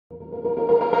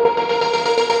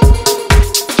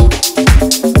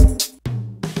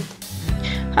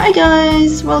Hi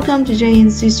guys, welcome to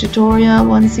JNC's tutorial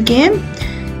once again,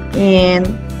 and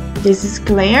this is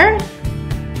Claire.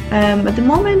 At the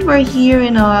moment we're here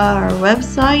in our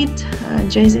website,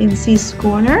 JNC's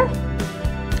Corner.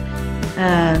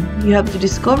 You have to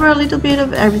discover a little bit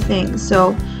of everything.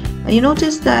 So you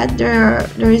notice that there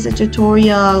is a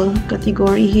tutorial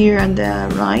category here on the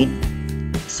right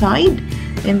side,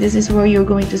 and this is where you're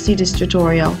going to see this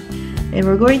tutorial. And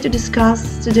we're going to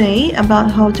discuss today about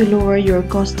how to lower your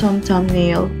custom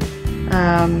thumbnail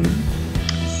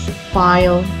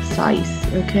file size,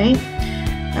 okay,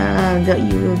 that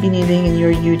you will be needing in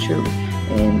your YouTube.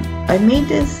 And I made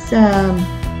this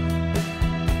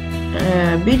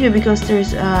video because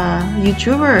there's a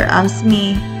YouTuber asked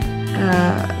me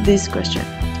this question,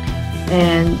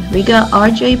 and we got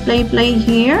RJ Play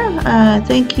here.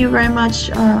 Thank you very much,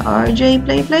 RJ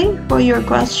Play, for your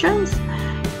questions.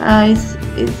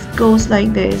 It goes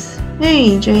like this.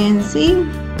 Hey JNC,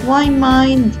 why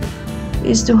mine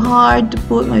is too hard to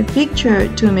put my picture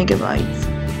 2 megabytes?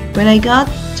 When I got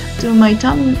to my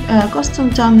custom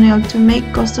thumbnail to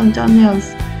make custom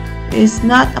thumbnails, is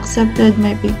not accepted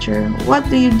my picture. What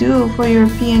do you do for your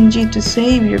PNG to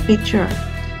save your picture?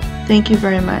 Thank you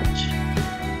very much.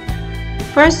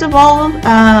 First of all,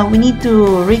 we need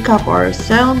to recap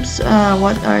ourselves.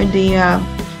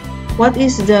 What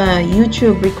is the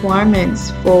YouTube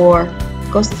requirements for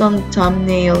custom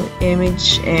thumbnail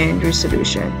image and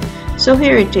resolution? So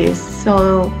here it is.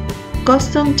 So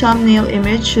custom thumbnail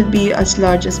image should be as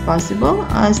large as possible,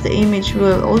 as the image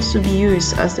will also be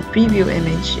used as the preview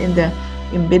image in the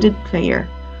embedded player.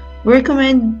 We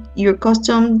recommend your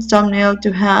custom thumbnail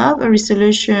to have a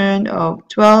resolution of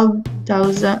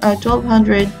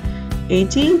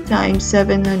 1280 times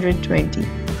 720.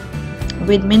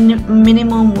 with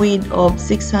minimum width of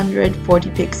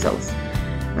 640 pixels.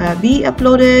 Be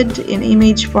uploaded in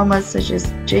image formats such as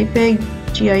JPEG,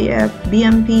 GIF,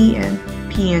 BMP, and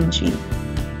PNG.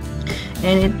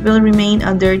 And it will remain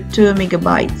under 2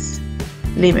 megabytes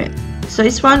limit. So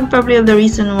it's one probably of the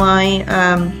reason why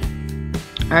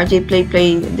RJ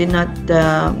Play did not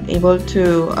able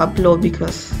to upload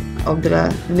because of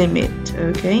the limit.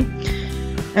 Okay.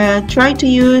 Try to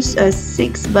use a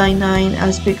 6:9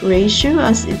 aspect ratio,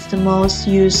 as it's the most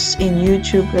used in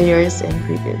YouTube players and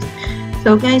previews.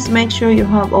 So guys, make sure you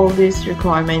have all these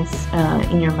requirements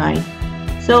in your mind.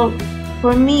 So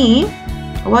for me,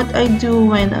 what I do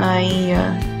when I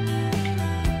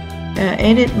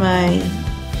edit my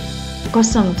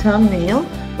custom thumbnail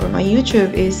for my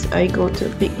YouTube is I go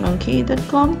to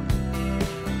picmonkey.com,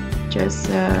 just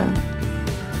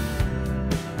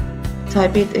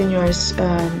type it in your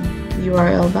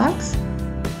URL box,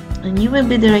 and you will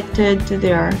be directed to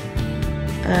their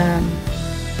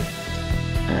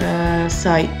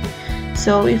site.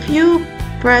 So if you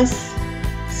press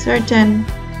certain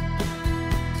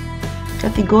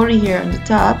category here on the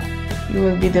top, you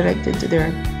will be directed to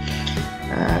their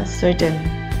certain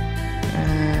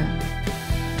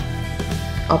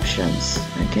options.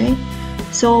 Okay,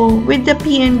 so with the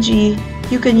PNG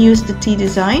you can use the T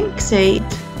design, say.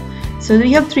 So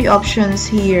you have 3 options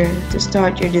here to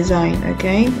start your design.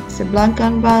 Okay, it's a blank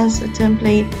canvas, a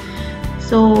template.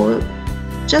 So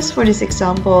just for this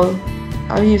example,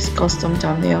 I'll use custom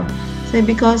thumbnail. So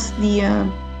because the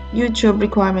YouTube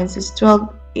requirements is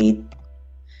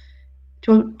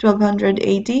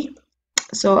 1280,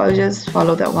 so I'll just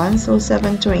follow that one. So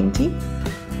 720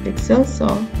 pixels. So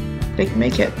click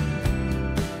make it.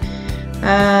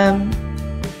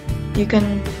 You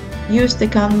can use the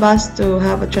canvas to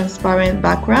have a transparent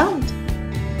background,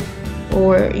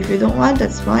 or if you don't want,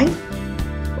 that's fine.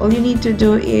 All you need to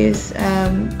do is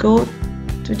go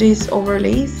to these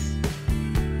overlays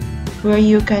where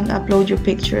you can upload your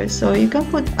pictures. So you can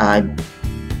put add,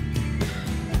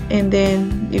 and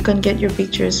then you can get your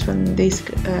pictures from these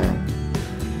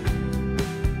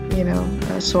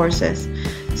sources.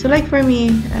 So like for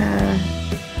me,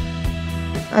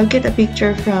 I'll get a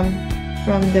picture from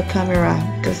the camera,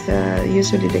 because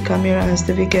usually the camera has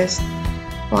the biggest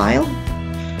file.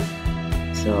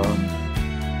 So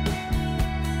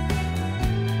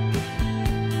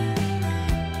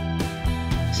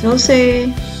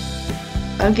say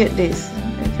I'll get this.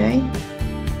 Okay,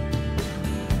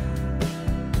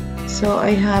 so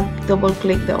I have double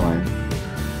click that one.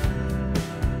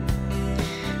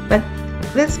 But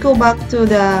let's go back to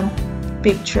the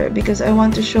picture, because I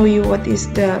want to show you what is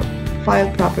the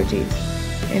file properties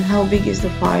and how big is the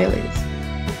file is.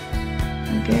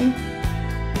 Okay,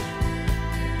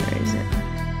 where is it?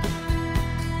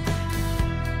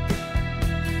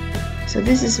 So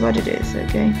this is what it is.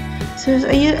 Okay, so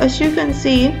as you can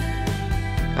see,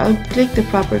 I'll click the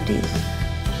properties.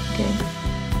 Okay,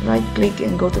 right click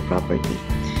and go to property.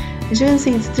 As you can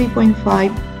see, it's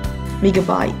 3.5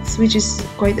 megabytes, which is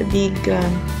quite a big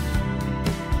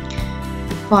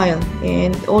file,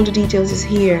 and all the details is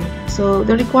here. So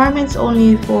the requirements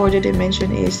only for the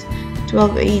dimension is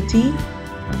 1280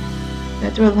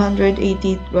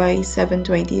 by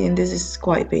 720, and this is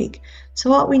quite big. So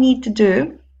what we need to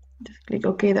do, just click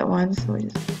OK that one. So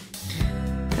just,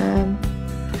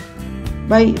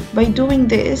 by doing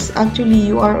this, actually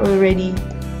you are already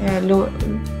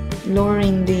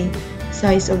lowering the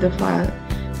size of the file.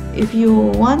 If you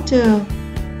want to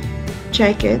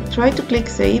check it, try to click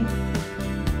save,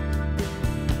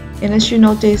 and as you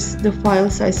notice, the file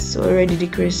size is already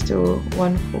decreased to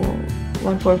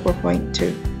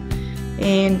 144.2.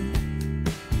 and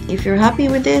if you're happy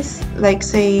with this, like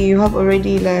say you have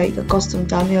already like a custom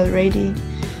thumbnail ready,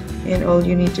 and all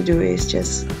you need to do is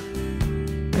just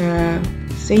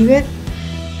save it.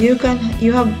 You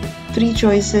have 3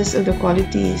 choices of the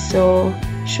quality. So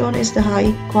Sean is the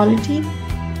high quality,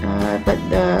 but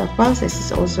the file size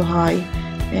is also high,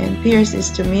 and Pierce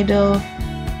is the middle,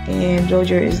 and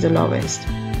Roger is the lowest.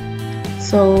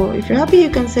 So if you're happy, you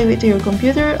can save it to your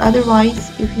computer.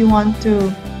 Otherwise, if you want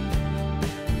to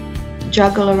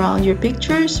juggle around your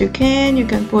pictures, you can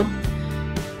put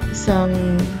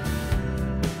some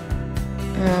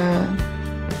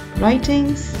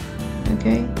writings,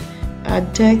 okay,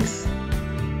 add text,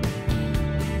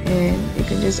 and you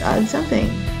can just add something.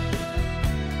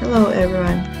 Hello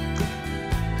everyone.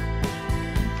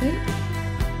 Okay,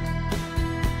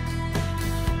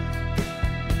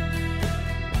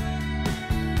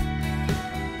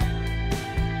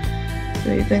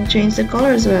 so you can change the color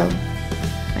as well,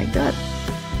 like that.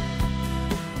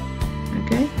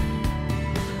 Okay,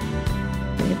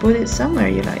 and you put it somewhere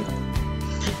you like.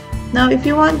 Now if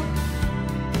you want,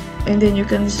 and then you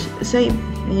can save,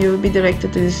 you will be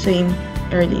directed to the same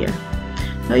earlier.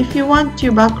 Now if you want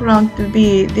your background to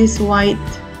be this white,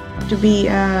 to be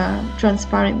a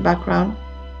transparent background,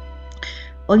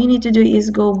 all you need to do is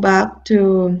go back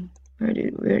to where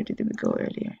did we go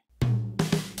earlier?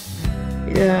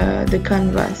 The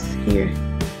canvas here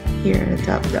at the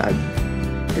top,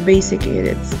 the basic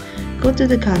edits. Go to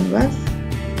the canvas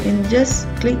and just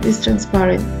click this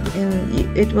transparent, and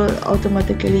it will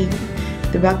automatically,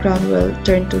 the background will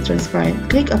turn to transparent.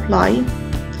 Click apply,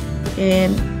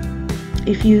 and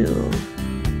if you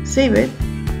save it,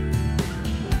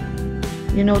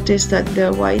 you notice that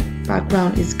the white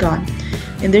background is gone,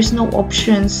 and there's no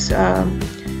options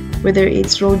whether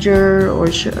it's Roger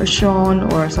or Sean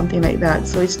or something like that.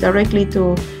 So it's directly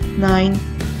to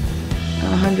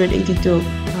 982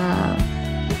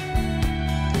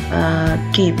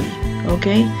 KB.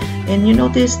 Okay, and you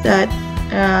notice that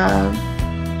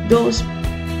those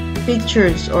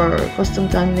pictures or custom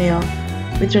thumbnail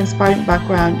with transparent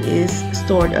background is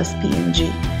stored as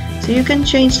PNG. So you can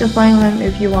change the file name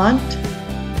if you want,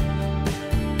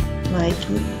 like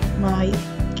my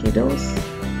kiddos.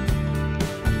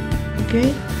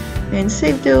 Okay, and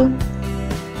save to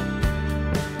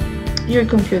your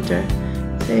computer.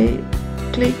 Say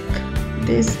click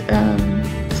this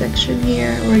section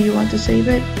here where you want to save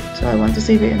it. So I want to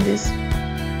save it in this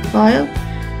file,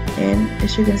 and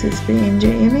as you can see, it's PNG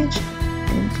image,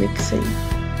 and click save.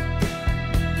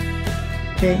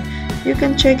 Okay, you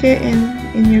can check it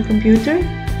in your computer.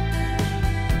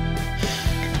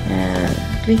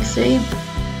 Click save.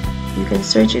 You can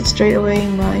search it straight away,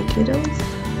 my kiddos,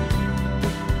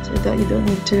 so that you don't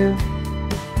need to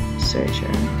search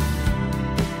it.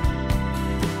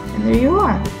 And there you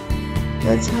are.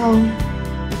 That's how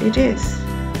it is.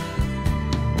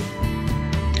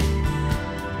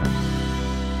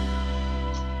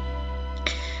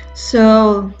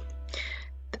 So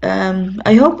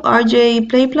I hope RJ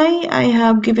Play I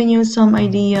have given you some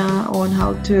idea on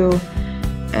how to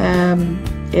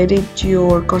edit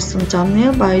your custom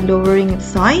thumbnail by lowering its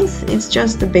size. It's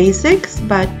just the basics,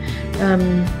 but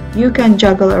you can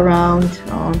juggle around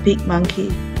on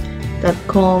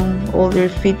PicMonkey.com all their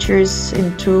features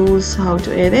and tools, how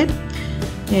to edit.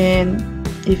 And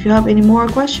if you have any more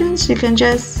questions, you can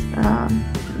just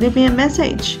leave me a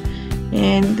message.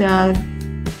 And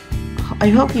I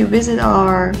hope you visit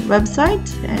our website,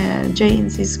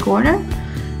 JNC's Corner,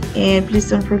 and please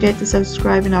don't forget to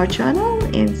subscribe in our channel,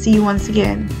 and see you once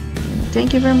again. And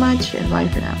thank you very much, and bye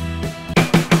for now.